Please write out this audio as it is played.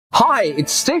Hi,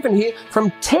 it's Stephen here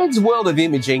from Ted's World of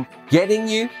Imaging, getting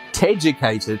you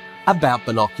Teducated about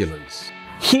binoculars.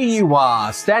 Here you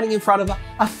are, standing in front of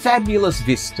a fabulous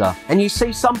vista, and you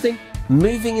see something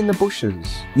moving in the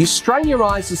bushes. You strain your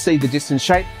eyes to see the distant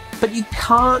shape, but you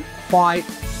can't quite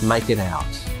make it out.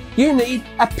 You need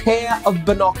a pair of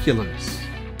binoculars.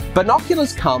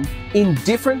 Binoculars come in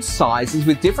different sizes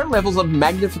with different levels of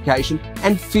magnification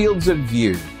and fields of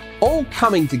view, all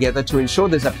coming together to ensure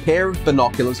there's a pair of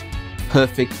binoculars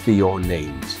perfect for your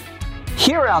needs.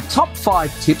 Here are our top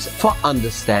 5 tips for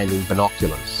understanding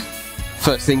binoculars.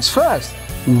 First things first,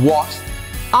 what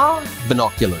are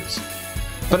binoculars?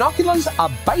 Binoculars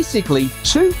are basically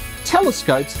 2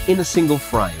 telescopes in a single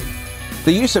frame.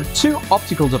 The use of 2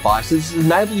 optical devices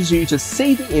enables you to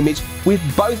see the image with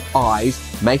both eyes,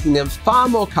 making them far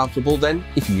more comfortable than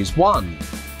if you use one.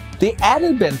 The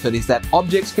added benefit is that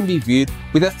objects can be viewed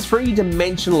with a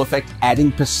 3-dimensional effect,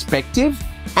 adding perspective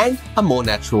and a more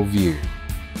natural view.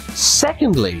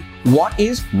 Secondly, what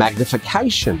is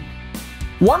magnification?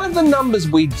 One of the numbers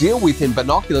we deal with in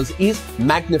binoculars is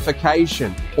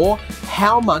magnification, or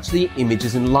how much the image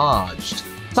is enlarged.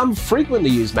 Some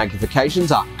frequently used magnifications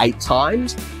are 8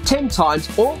 times, 10 times,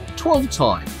 or 12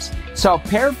 times. So a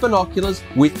pair of binoculars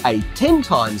with a 10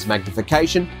 times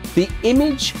magnification, the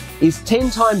image is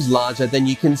 10 times larger than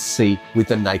you can see with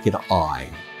the naked eye.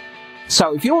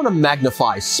 So if you want to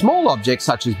magnify small objects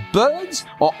such as birds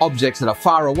or objects that are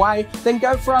far away, then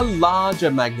go for a larger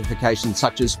magnification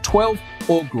such as 12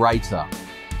 or greater.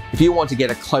 If you want to get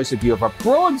a closer view of a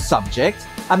broad subject,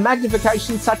 a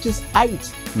magnification such as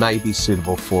 8 may be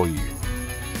suitable for you.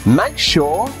 Make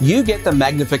sure you get the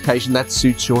magnification that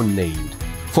suits your need.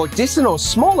 For distant or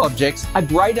small objects, a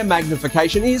greater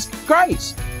magnification is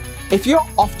great. If you're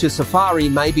off to safari,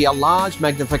 maybe a large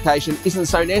magnification isn't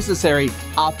so necessary.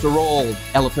 After all,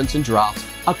 elephants and giraffes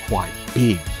are quite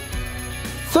big.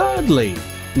 Thirdly,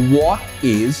 what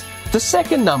is the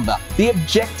second number? The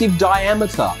objective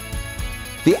diameter.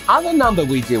 The other number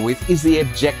we deal with is the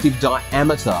objective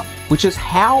diameter, which is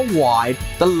how wide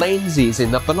the lens is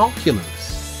in the binoculars.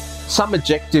 Some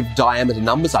objective diameter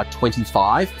numbers are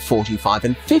 25, 45,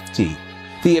 and 50.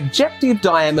 The objective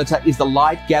diameter is the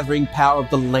light gathering power of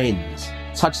the lens,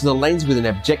 such as a lens with an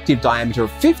objective diameter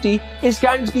of 50 is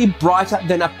going to be brighter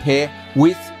than a pair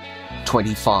with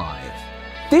 25.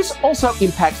 This also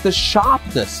impacts the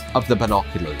sharpness of the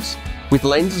binoculars, with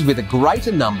lenses with a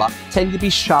greater number tend to be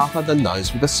sharper than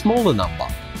those with a smaller number.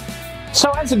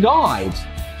 So as a guide,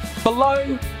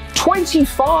 below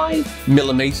 25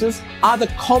 millimeters are the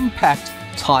compact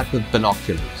type of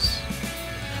binoculars.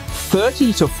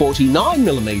 30 to 49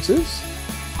 millimeters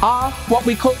are what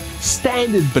we call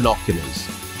standard binoculars,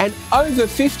 and over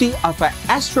 50 are for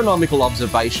astronomical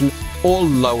observation or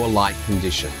lower light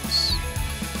conditions.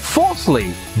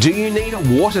 Fourthly, do you need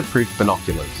waterproof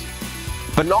binoculars?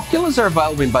 Binoculars are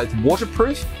available in both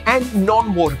waterproof and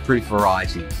non-waterproof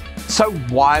varieties. So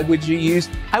why would you use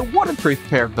a waterproof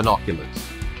pair of binoculars?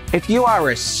 If you are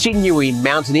a sinewy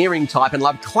mountaineering type and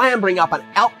love clambering up and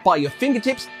out by your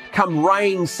fingertips, come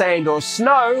rain, sand or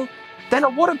snow, then a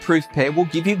waterproof pair will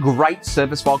give you great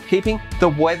service while keeping the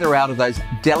weather out of those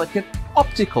delicate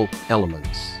optical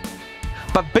elements.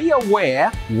 But be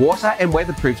aware, water and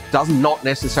weatherproof does not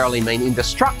necessarily mean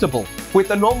indestructible, with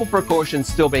the normal precautions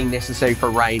still being necessary for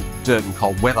rain, dirt and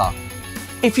cold weather.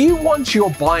 If you want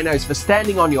your binos for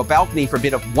standing on your balcony for a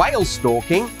bit of whale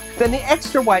stalking, then the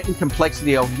extra weight and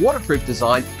complexity of waterproof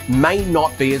design may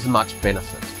not be as much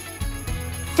benefit.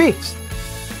 Fifth,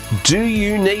 do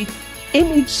you need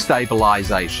image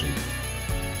stabilization?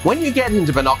 When you get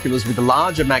into binoculars with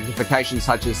larger magnification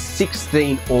such as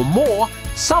 16 or more,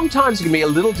 sometimes it can be a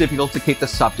little difficult to keep the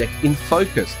subject in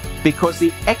focus because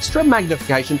the extra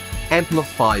magnification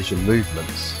amplifies your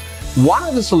movements. One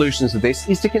of the solutions to this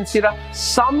is to consider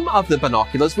some of the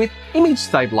binoculars with image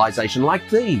stabilization like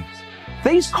these.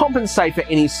 These compensate for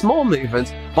any small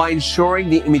movements by ensuring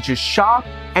the image is sharp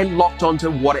and locked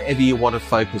onto whatever you want to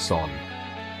focus on.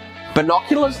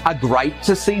 Binoculars are great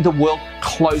to see the world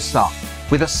close up,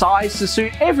 with a size to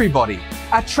suit everybody.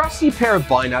 A trusty pair of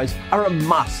binos are a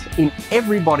must in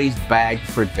everybody's bag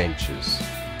for adventures.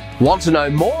 Want to know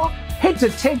more? Head to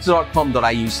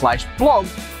teds.com.au/blog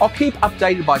or keep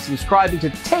updated by subscribing to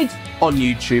TEDS on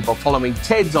YouTube or following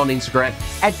TEDS on Instagram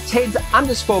at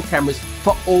TEDS_cameras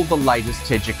for all the latest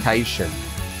Teducation.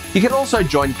 You can also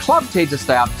join Club TED to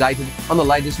stay updated on the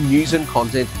latest news and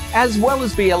content, as well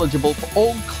as be eligible for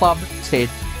all Club TED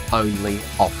only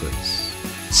offers.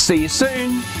 See you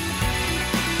soon!